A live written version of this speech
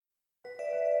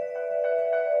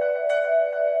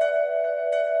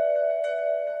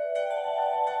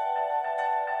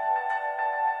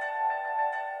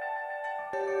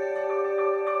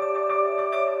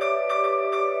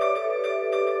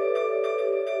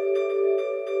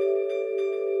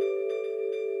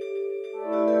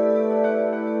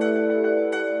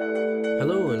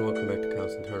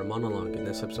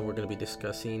this episode we're going to be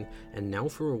discussing And Now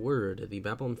for a Word, the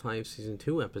Babylon 5 Season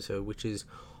 2 episode, which is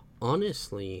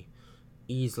honestly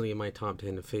easily my top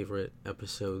 10 favorite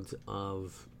episodes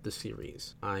of the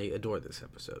series. I adore this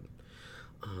episode.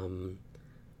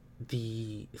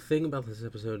 The thing about this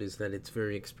episode is that it's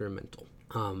very experimental.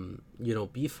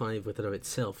 B5 with it of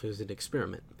itself is an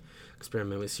experiment.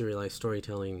 Experiment with serialized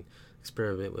storytelling,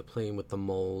 experiment with playing with the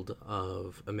mold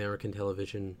of American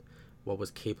television, what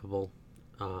was capable,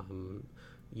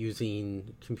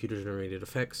 using computer-generated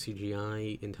effects,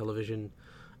 CGI in television.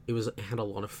 It had a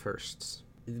lot of firsts.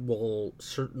 While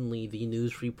certainly the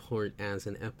news report as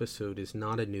an episode is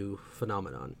not a new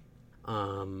phenomenon,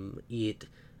 it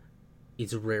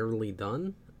is rarely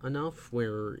done enough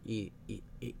where it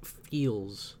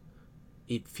feels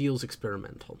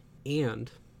experimental.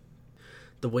 And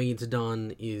the way it's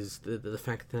done is the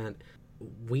fact that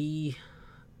we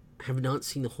have not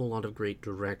seen a whole lot of great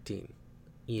directing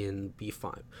in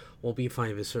B5. While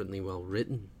B5 is certainly well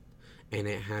written and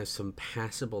it has some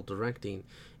passable directing,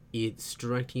 its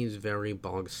directing is very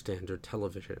bog standard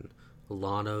television. A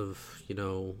lot of,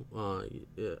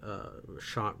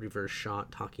 shot, reverse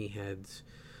shot, talking heads,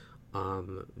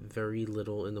 very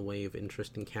little in the way of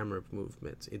interesting camera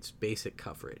movements. It's basic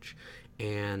coverage.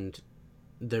 And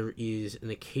there is an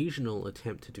occasional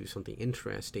attempt to do something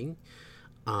interesting.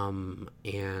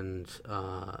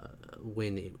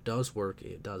 When it does work,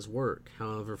 it does work.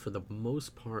 However, for the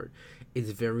most part,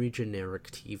 it's very generic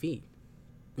TV.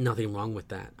 Nothing wrong with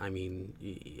that. I mean,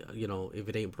 if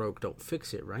it ain't broke, don't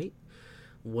fix it, right?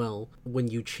 Well, when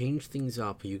you change things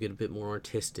up, you get a bit more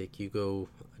artistic, you go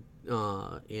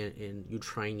and you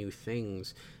try new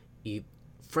things, it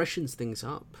freshens things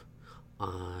up.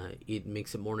 It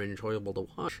makes it more enjoyable to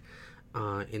watch.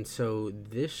 And so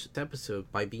this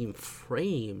episode, by being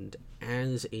framed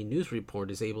as a news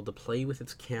report, is able to play with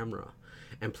its camera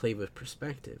and play with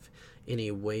perspective in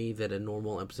a way that a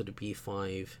normal episode of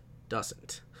B5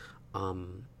 doesn't.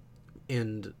 And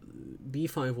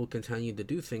B5 will continue to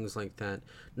do things like that.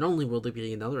 Not only will there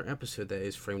be another episode that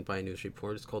is framed by a news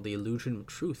report, it's called The Illusion of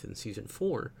Truth in Season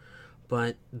 4,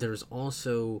 but there's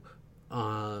also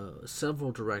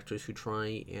several directors who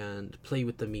try and play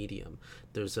with the medium.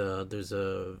 There's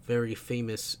a very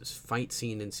famous fight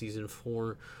scene in Season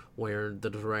 4 where the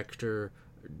director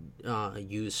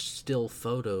used still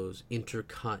photos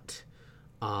intercut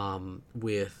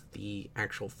with the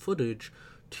actual footage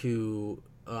to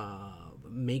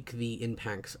make the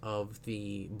impacts of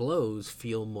the blows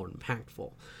feel more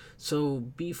impactful. So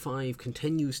B5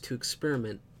 continues to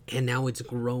experiment, and now it's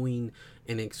growing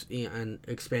and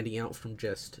expanding out from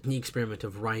just the experiment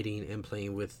of writing and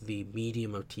playing with the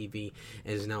medium of TV,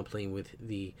 and is now playing with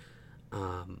the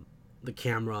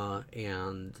camera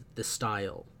and the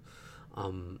style.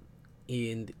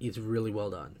 And it's really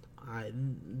well done.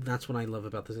 That's what I love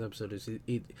about this episode. Is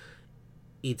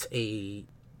it's a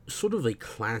sort of a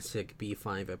classic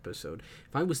B5 episode.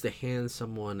 If I was to hand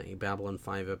someone a Babylon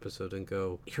 5 episode and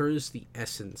go, here's the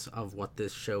essence of what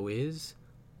this show is,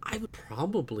 I would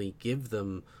probably give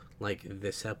them like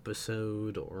this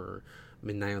episode or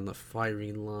Midnight on the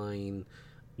Firing Line,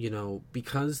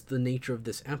 because the nature of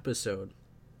this episode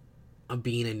of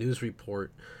being a news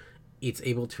report, it's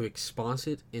able to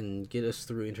exposit and get us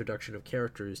through introduction of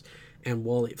characters, and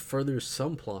while it furthers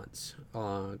some plots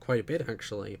quite a bit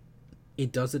actually,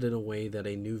 it does it in a way that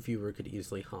a new viewer could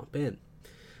easily hop in.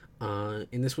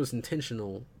 And this was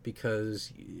intentional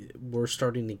because we're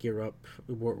starting to gear up.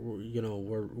 We're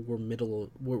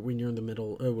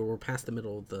past the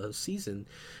middle of the season,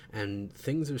 and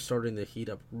things are starting to heat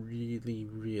up really,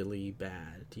 really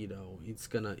bad. It's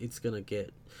gonna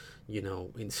get,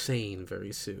 insane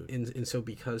very soon. And so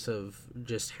because of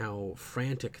just how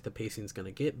frantic the pacing's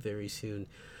gonna get very soon,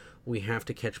 we have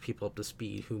to catch people up to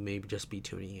speed who may just be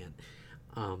tuning in.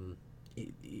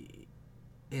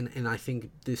 And I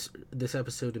think this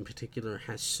episode in particular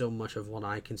has so much of what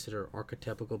I consider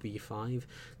archetypical B5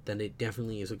 that it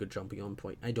definitely is a good jumping on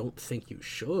point. I don't think you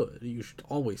should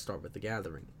always start with The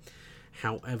Gathering.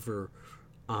 However,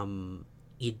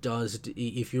 it does,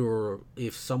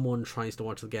 if someone tries to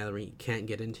watch The Gathering, you can't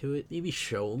get into it, maybe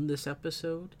show them this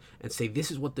episode and say,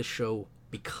 this is what the show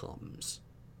becomes,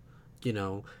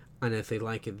 and if they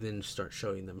like it, then start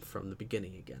showing them from the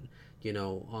beginning again.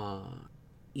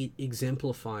 It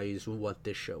exemplifies what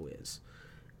this show is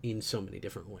in so many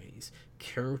different ways.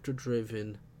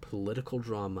 Character-driven political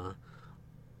drama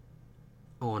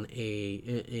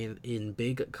in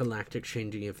big galactic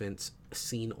changing events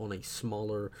seen on a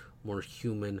smaller, more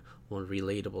human, more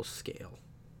relatable scale.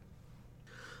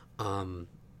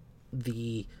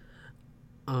 The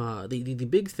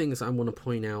big things I want to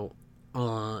point out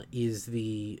is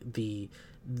the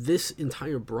this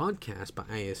entire broadcast by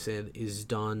ISN is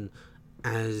done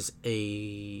as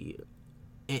a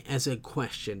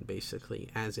question, basically,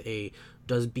 as a,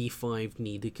 does B5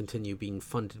 need to continue being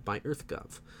funded by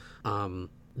EarthGov?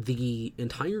 The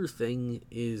entire thing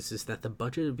is that the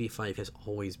budget of B5 has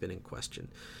always been in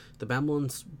question. The Babylon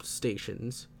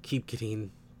stations keep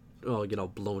getting,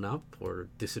 blown up or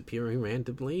disappearing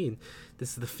randomly, and this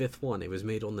is the fifth one. It was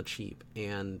made on the cheap,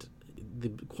 and the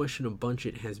question of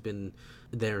budget has been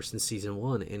there since season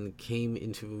one, and came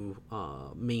into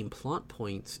main plot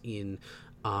points in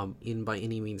By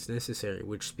Any Means Necessary,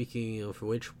 which, speaking of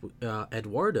which,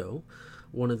 Eduardo,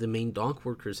 one of the main dock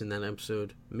workers in that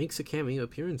episode, makes a cameo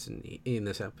appearance in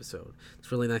this episode.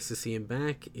 It's really nice to see him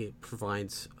back. It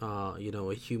provides a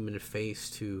human face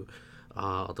to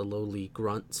the lowly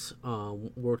grunts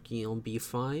working on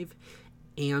B5,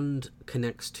 and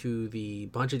connects to the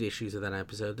budget issues of that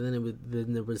episode. And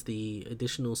then there was the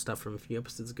additional stuff from a few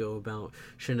episodes ago about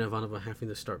Shana Ivanova having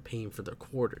to start paying for their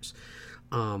quarters.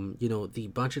 The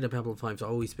budget of Babylon 5 has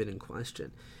always been in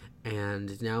question,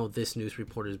 and now this news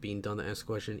report is being done to ask the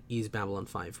question, is Babylon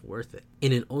 5 worth it?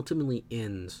 And it ultimately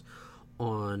ends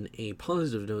on a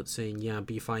positive note, saying, yeah,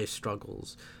 B5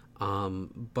 struggles,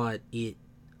 but it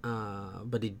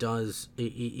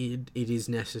is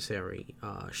necessary.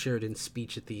 Sheridan's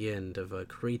speech at the end of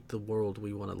create the world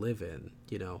we want to live in.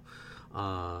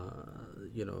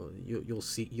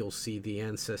 You'll see the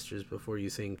ancestors before you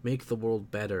think make the world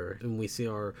better, and we see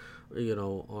our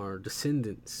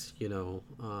descendants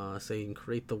saying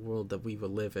create the world that we will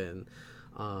live in.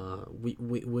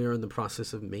 We're in the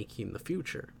process of making the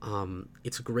future.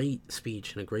 It's a great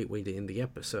speech and a great way to end the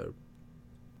episode.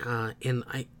 And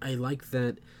I like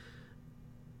that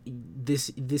this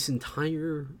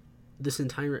entire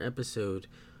episode,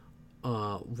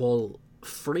 while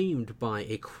framed by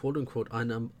a quote-unquote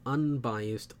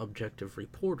unbiased objective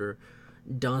reporter,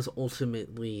 does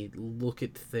ultimately look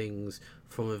at things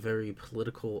from a very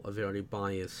political, a very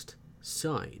biased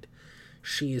side.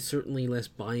 She is certainly less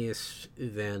biased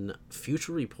than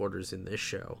future reporters in this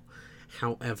show.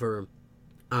 However,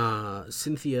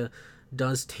 Cynthia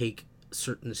does take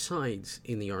certain sides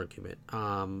in the argument.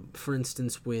 For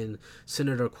instance, when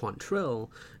Senator Quantrill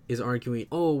is arguing,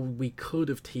 we could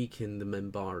have taken the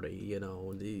Minbari,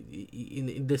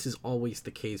 this is always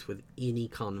the case with any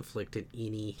conflict at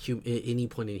any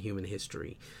point in human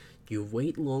history. You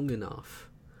wait long enough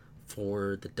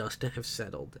for the dust to have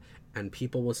settled, and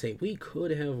people will say, we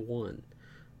could have won.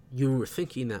 You were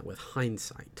thinking that with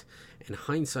hindsight, and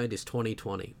hindsight is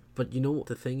 20/20. But you know what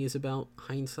the thing is about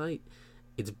hindsight?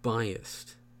 It's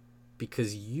biased,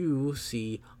 because you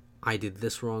see, I did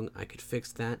this wrong, I could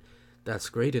fix that, that's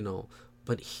great and all,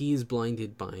 but he's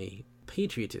blinded by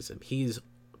patriotism. He's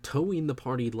towing the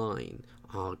party line.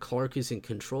 Clark is in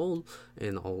control,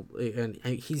 and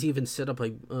he's even set up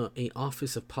a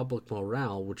office of public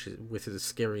morale, which is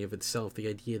scary of itself. The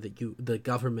idea that the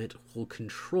government will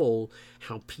control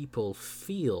how people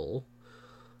feel.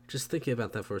 Just thinking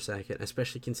about that for a second,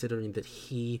 especially considering that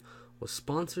he was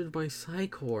sponsored by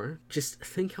Psycor. Just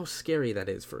think how scary that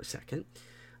is for a second.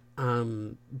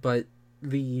 But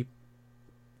the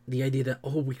idea that,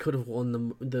 we could have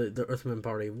won the Earth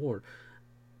Minbari War.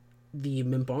 The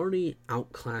Minbari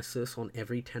outclass us on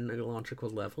every technological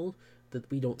level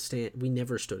that we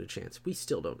never stood a chance. We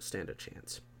still don't stand a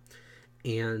chance.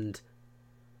 And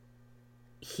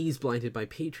he's blinded by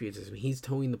patriotism. He's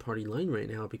towing the party line right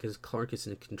now because Clark is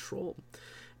in control.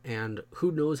 And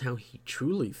who knows how he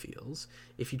truly feels.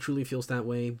 If he truly feels that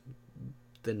way,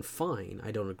 then fine.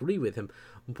 I don't agree with him.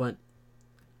 But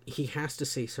he has to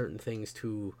say certain things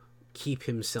to keep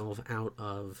himself out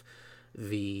of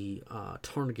the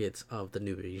targets of the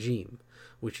new regime,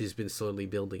 which has been slowly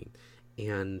building.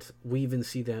 And we even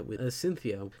see that with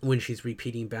Cynthia when she's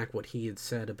repeating back what he had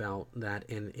said about that,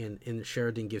 and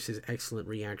Sheridan gives his excellent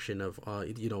reaction of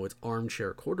it's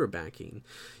armchair quarterbacking.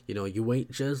 You wait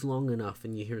just long enough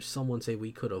and you hear someone say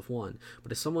we could have won,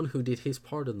 but as someone who did his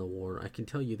part in the war, I can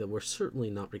tell you that we're certainly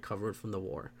not recovered from the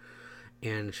war.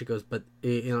 And she goes, but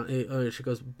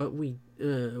we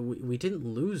didn't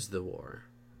lose the war.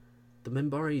 The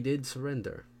Minbari did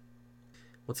surrender.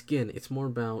 Once again, it's more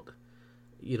about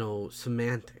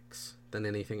semantics than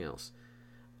anything else.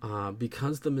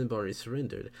 Because the Minbari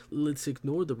surrendered, let's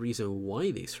ignore the reason why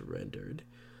they surrendered,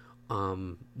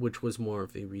 which was more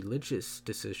of a religious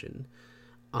decision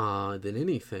than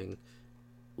anything.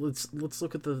 Let's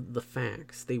look at the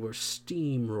facts. They were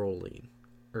steamrolling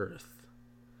Earth,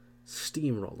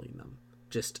 steamrolling them,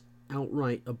 just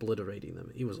outright obliterating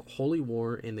them. It was a holy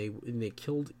war, and they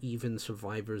killed even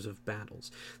survivors of battles.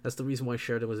 That's the reason why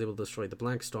Sheridan was able to destroy the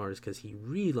Black Stars, because he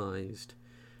realized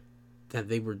that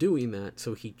they were doing that,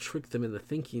 so he tricked them into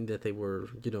thinking that they were,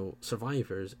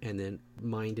 survivors, and then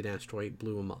mined an asteroid,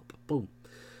 blew them up. Boom.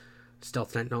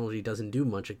 Stealth technology doesn't do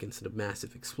much against a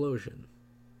massive explosion.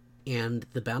 And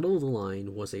the Battle of the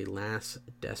Line was a last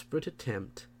desperate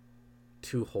attempt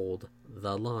to hold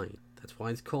the line. That's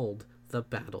why it's called the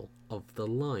Battle of the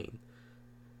Line.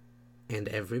 And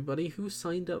everybody who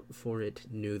signed up for it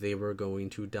knew they were going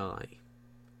to die.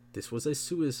 This was a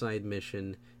suicide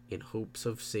mission in hopes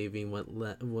of saving what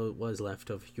was left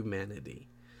of humanity.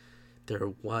 There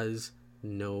was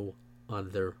no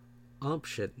other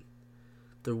option.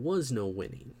 There was no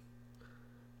winning.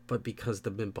 But because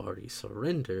the Minbari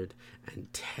surrendered,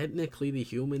 and technically the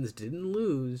humans didn't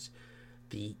lose,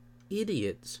 the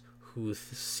idiots who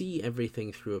see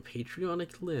everything through a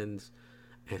patriotic lens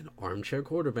and armchair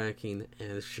quarterbacking,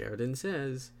 as Sheridan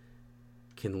says,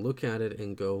 can look at it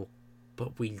and go,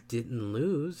 but we didn't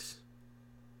lose.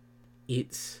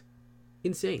 It's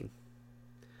insane.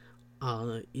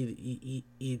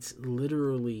 It's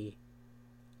literally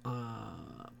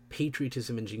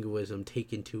patriotism and jingoism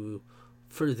taken to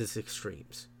furthest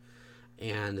extremes,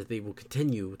 and they will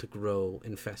continue to grow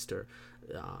and fester.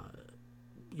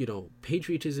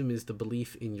 Patriotism is the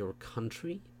belief in your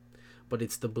country, but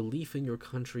it's the belief in your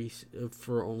country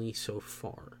for only so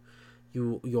far.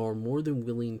 You are more than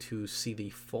willing to see the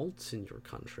faults in your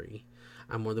country.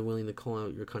 I'm more than willing to call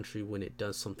out your country when it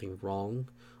does something wrong,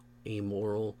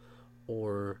 immoral,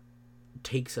 or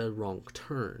takes a wrong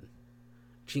turn.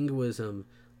 Jingoism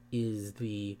is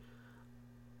the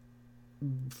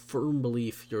firm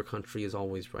belief your country is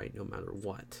always right no matter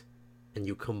what. And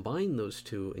you combine those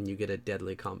two and you get a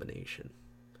deadly combination.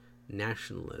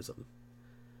 Nationalism.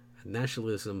 And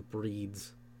nationalism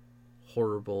breeds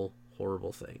horrible,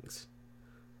 horrible things.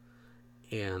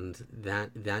 And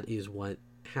that is what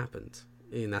happens.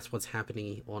 And that's what's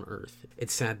happening on Earth.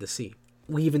 It's sad to see.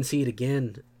 We even see it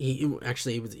again. It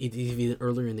was even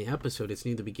earlier in the episode. It's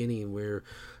near the beginning where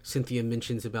Cynthia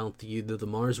mentions about the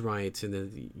Mars riots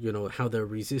and how they're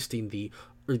resisting the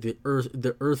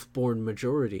Earthborn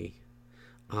majority.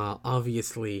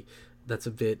 Obviously, that's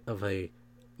a bit of a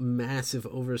massive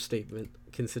overstatement,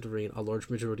 considering a large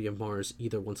majority of Mars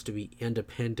either wants to be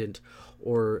independent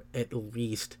or at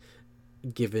least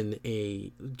given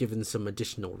some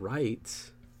additional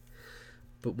rights.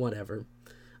 But whatever.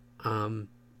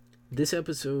 This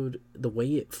episode, the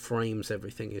way it frames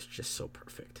everything is just so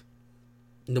perfect.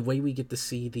 And the way we get to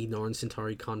see the Narn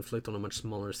Centauri conflict on a much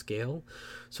smaller scale,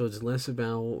 so it's less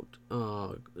about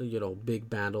big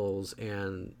battles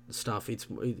and stuff.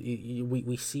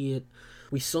 We see it.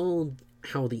 We saw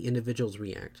how the individuals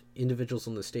react. Individuals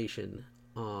on the station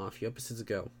a few episodes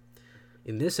ago.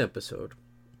 In this episode,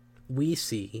 we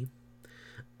see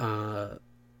the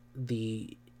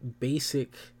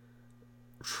basic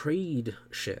trade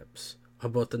ships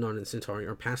of both the Narn and Centauri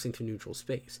are passing through neutral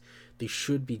space. They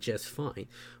should be just fine,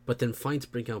 but then fights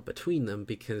break out between them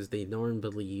because the Narn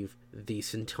believe the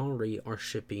Centauri are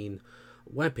shipping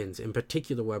weapons, in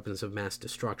particular weapons of mass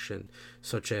destruction,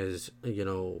 such as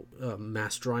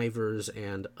mass drivers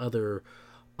and other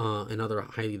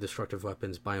highly destructive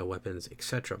weapons, bioweapons,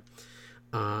 etc.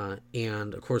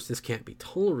 And of course, this can't be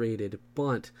tolerated,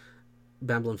 but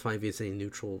Babylon 5 is a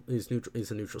neutral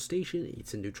station.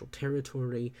 It's a neutral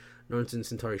territory. Narn and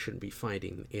Centauri shouldn't be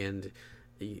fighting, and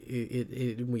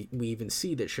we even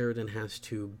see that Sheridan has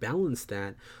to balance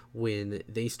that when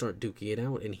they start duking it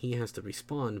out, and he has to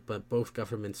respond. But both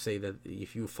governments say that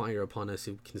if you fire upon us,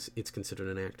 it's considered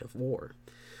an act of war.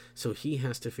 So he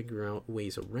has to figure out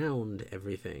ways around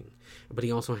everything. But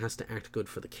he also has to act good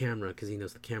for the camera, because he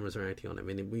knows the cameras are acting on him.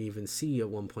 And we even see at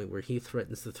one point where he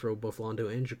threatens to throw both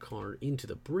Londo and G'Kar into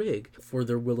the brig for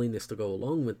their willingness to go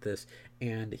along with this.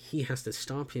 And he has to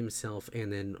stop himself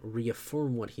and then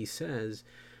reaffirm what he says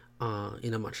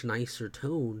in a much nicer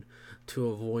tone to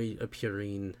avoid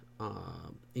appearing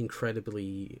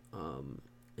incredibly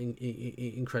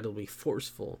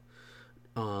forceful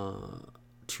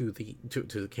to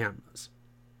the cameras.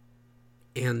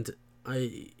 And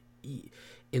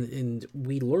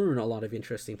we learn a lot of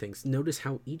interesting things. Notice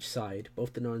how each side,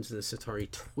 both the Narns and the Centauri,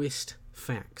 twist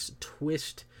facts,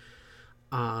 twist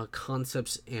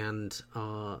concepts and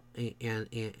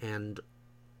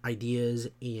ideas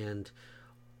and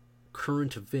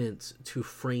current events to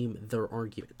frame their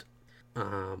argument.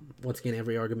 Once again,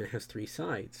 every argument has three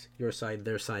sides: your side,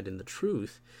 their side, and the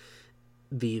truth.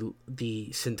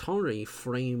 The Centauri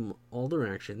frame all their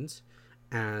actions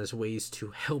as ways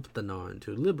to help the Narn,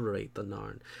 to liberate the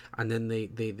Narn, and then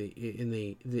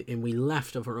and we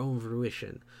left of our own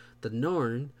fruition. The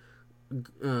Narn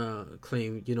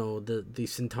claim, the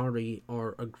Centauri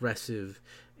are aggressive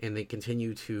and they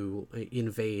continue to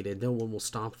invade and no one will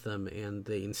stop them, and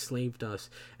they enslaved us,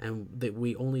 and that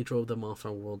we only drove them off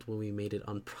our world when we made it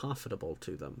unprofitable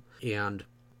to them. And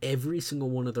every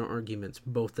single one of their arguments,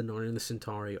 both the Narn and the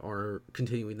Centauri, are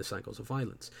continuing the cycles of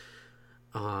violence.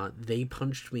 They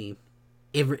punched me.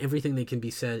 Everything that can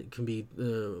be said can be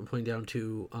pointed down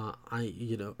to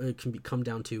it can come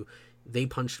down to, they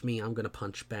punched me, I'm gonna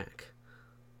punch back.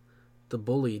 The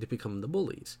bullied become the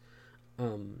bullies.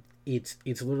 It's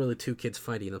literally two kids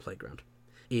fighting in the playground.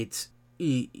 It's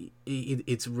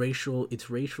racial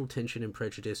tension and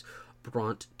prejudice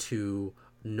brought to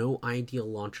no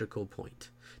ideological point.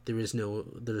 There's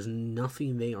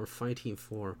nothing they are fighting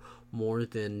for more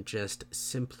than just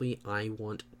simply, I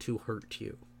want to hurt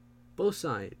you. Both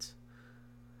sides.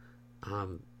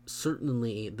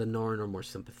 Certainly the Narn are more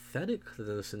sympathetic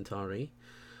than the Centauri,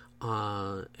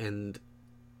 and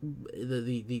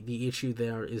the issue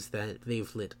there is that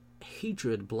they've let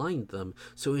hatred blind them,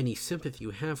 so any sympathy you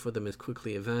have for them is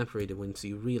quickly evaporated once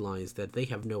you realize that they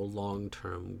have no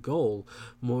long-term goal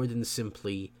more than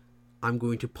simply, I'm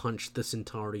going to punch the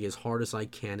Centauri as hard as I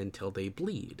can until they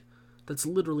bleed. That's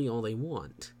literally all they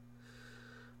want.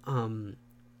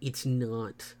 It's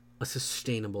not a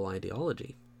sustainable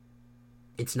ideology.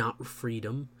 It's not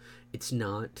freedom. It's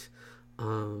not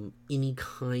any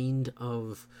kind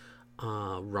of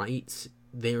rights.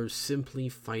 They're simply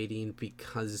fighting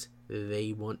because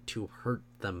they want to hurt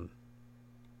them.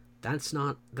 That is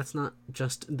not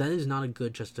a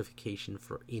good justification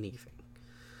for anything.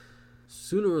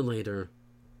 Sooner or later,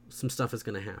 some stuff is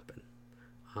going to happen.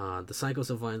 The cycles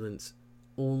of violence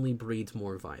only breeds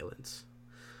more violence.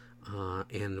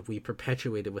 And we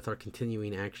perpetuate it with our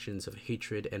continuing actions of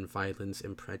hatred and violence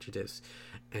and prejudice.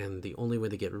 And the only way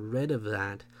to get rid of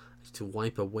that is to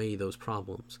wipe away those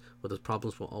problems. But those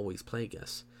problems will always plague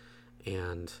us.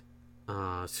 And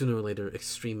sooner or later,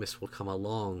 extremists will come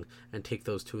along and take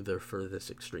those to their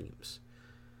furthest extremes.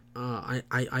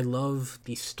 I love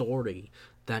the story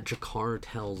that G'Kar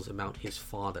tells about his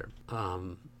father,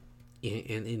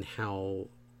 in how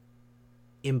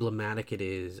emblematic it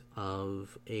is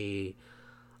of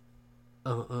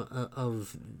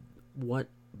of what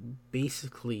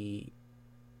basically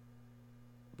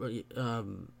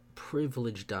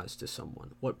privilege does to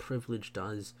someone, what privilege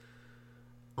does,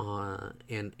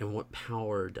 and what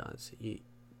power does.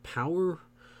 Power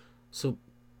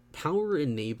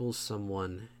enables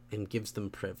someone and gives them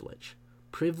privilege.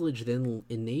 Privilege then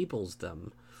enables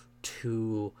them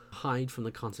to hide from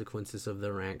the consequences of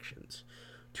their actions,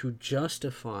 to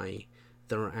justify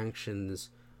their actions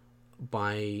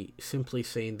by simply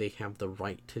saying they have the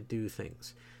right to do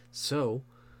things. So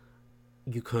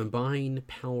you combine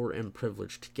power and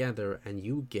privilege together and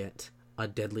you get a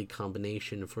deadly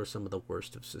combination for some of the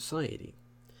worst of society.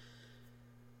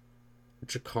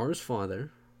 G'Kar's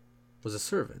father was a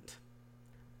servant,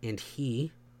 and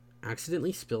he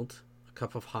accidentally spilt a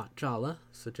cup of hot jala,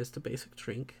 so just a basic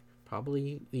drink,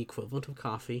 probably the equivalent of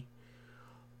coffee,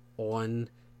 on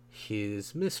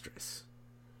his mistress.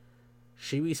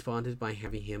 She responded by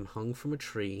having him hung from a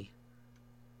tree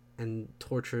and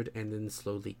tortured and then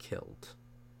slowly killed.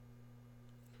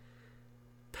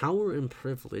 Power and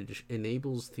privilege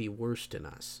enables the worst in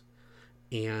us,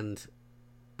 and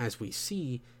as we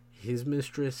see, his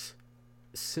mistress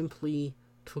simply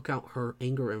took out her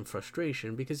anger and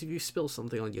frustration, because if you spill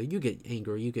something on you, you get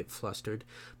angry, you get flustered,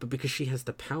 but because she has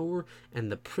the power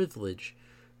and the privilege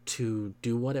to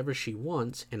do whatever she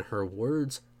wants, and her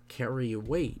words carry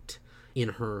weight, in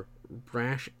her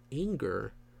rash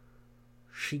anger,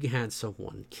 she had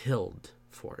someone killed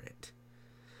for it.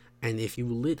 And if you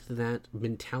let that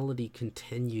mentality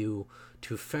continue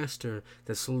to fester,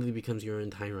 that slowly becomes your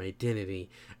entire identity,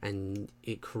 and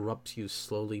it corrupts you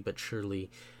slowly but surely,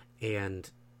 and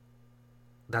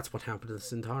that's what happened to the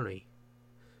Centauri.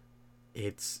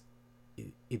 It's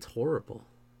horrible,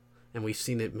 and we've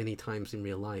seen it many times in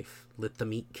real life. Let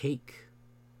them eat cake,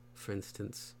 for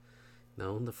instance.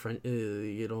 No, the French,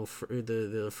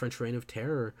 the French Reign of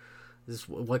Terror is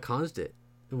what caused it.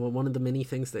 One of the many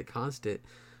things that caused it.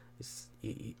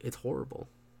 It's horrible.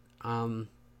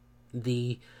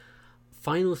 The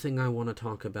final thing I want to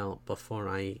talk about before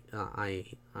I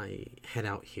head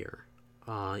out here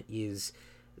is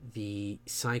the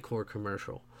Psycor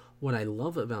commercial. What I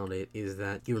love about it is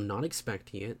that you're not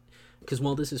expecting it, because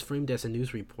while this is framed as a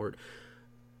news report,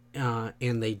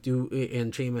 And they do,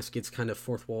 and JMS gets kind of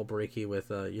fourth wall breaky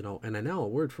with, and I know a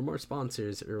word from our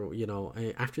sponsors, or,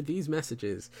 after these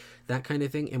messages, that kind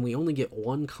of thing. And we only get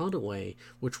one cutaway,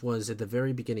 which was at the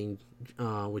very beginning,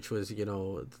 which was,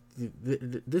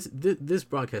 this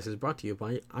broadcast is brought to you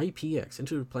by IPX,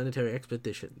 Interplanetary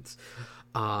Expeditions,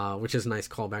 which is a nice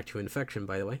callback to Infection,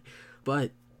 by the way.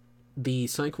 But the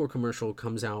Psycor commercial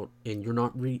comes out, and you're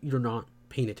not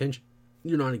paying attention.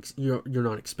 You're not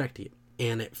expecting it.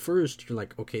 And at first, you're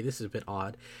like, okay, this is a bit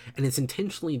odd. And it's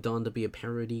intentionally done to be a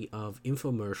parody of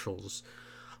infomercials,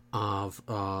 of,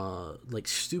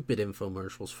 stupid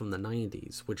infomercials from the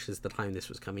 90s, which is the time this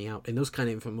was coming out. And those kind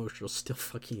of infomercials still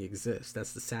fucking exist.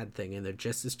 That's the sad thing. And they're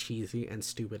just as cheesy and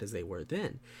stupid as they were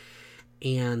then.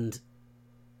 And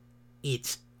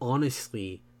it's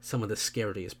honestly some of the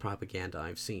scariest propaganda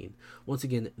I've seen. Once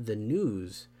again, the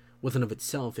news with and of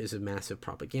itself is a massive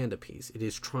propaganda piece. It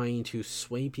is trying to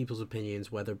sway people's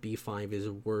opinions whether B5 is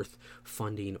worth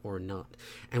funding or not.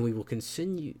 And we will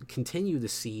continue to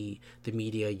see the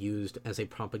media used as a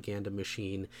propaganda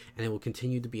machine, and it will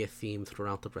continue to be a theme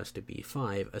throughout the rest of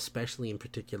B5, especially in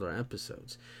particular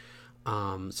episodes.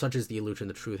 Such as the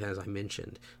Illusion of Truth, as I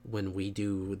mentioned, when we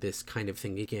do this kind of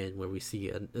thing again, where we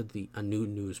see a new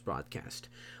news broadcast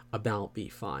about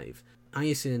B5.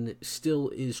 Iacin still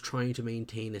is trying to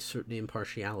maintain a certain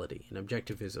impartiality and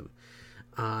objectivism,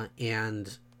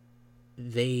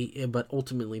 but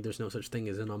ultimately there's no such thing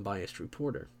as an unbiased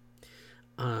reporter.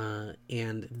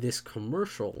 And this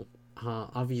commercial,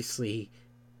 obviously,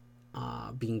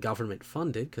 being government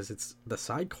funded because it's the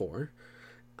Psycor,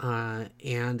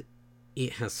 and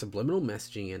it has subliminal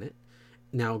messaging in it.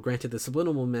 Now, granted, the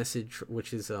subliminal message,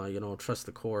 which is trust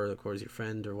the core is your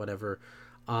friend, or whatever,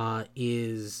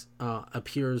 appears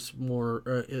more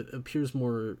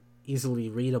easily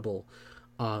readable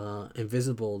and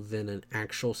visible than an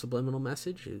actual subliminal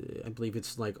message. I believe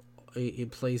it's like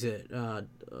it plays it at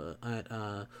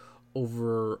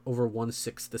over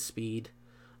 1/6 the speed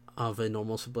of a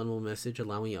normal subliminal message,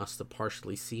 allowing us to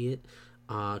partially see it,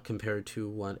 compared to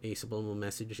what a subliminal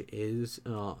message is.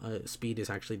 Speed is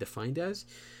actually defined as.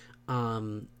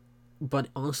 But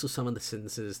also some of the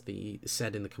sentences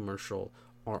said in the commercial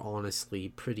are honestly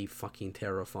pretty fucking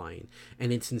terrifying,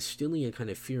 and it's instilling a kind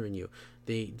of fear in you.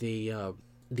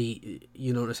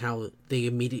 You notice how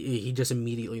he just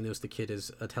immediately knows the kid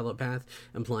is a telepath,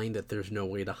 implying that there's no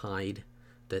way to hide,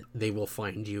 that they will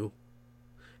find you.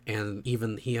 And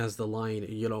even he has the line,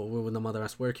 when the mother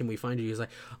asks, where can we find you? He's like,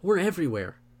 we're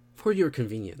everywhere, for your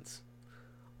convenience.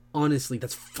 Honestly,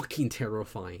 that's fucking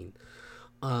terrifying.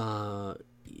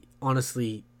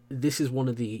 Honestly, this is one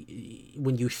of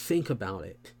when you think about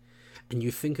it, and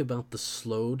you think about the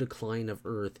slow decline of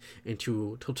Earth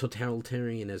into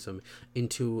totalitarianism,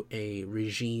 into a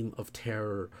regime of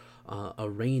terror, a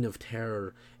reign of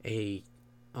terror, a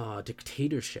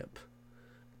dictatorship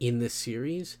in this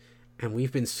series. And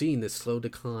we've been seeing this slow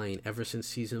decline ever since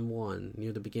season 1,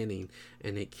 near the beginning,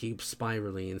 and it keeps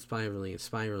spiraling and spiraling and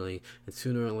spiraling, and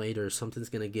sooner or later something's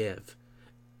gonna give.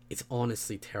 It's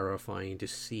honestly terrifying to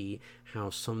see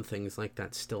how some things like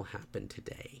that still happen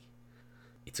today.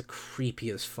 It's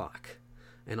creepy as fuck.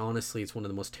 And honestly, it's one of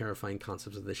the most terrifying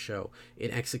concepts of this show.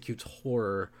 It executes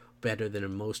horror better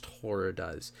than most horror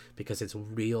does, because it's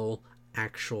real,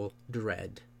 actual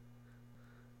dread.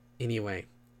 Anyway,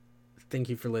 thank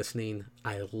you for listening.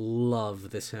 I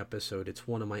love this episode. It's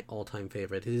one of my all-time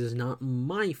favorites. It is not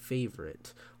my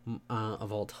favorite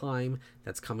of all time.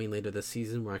 That's coming later this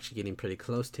season. We're actually getting pretty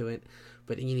close to it.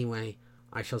 But anyway,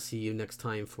 I shall see you next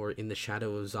time for In the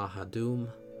Shadow of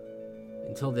Z'ha'dum.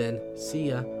 Until then, see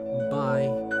ya. Bye.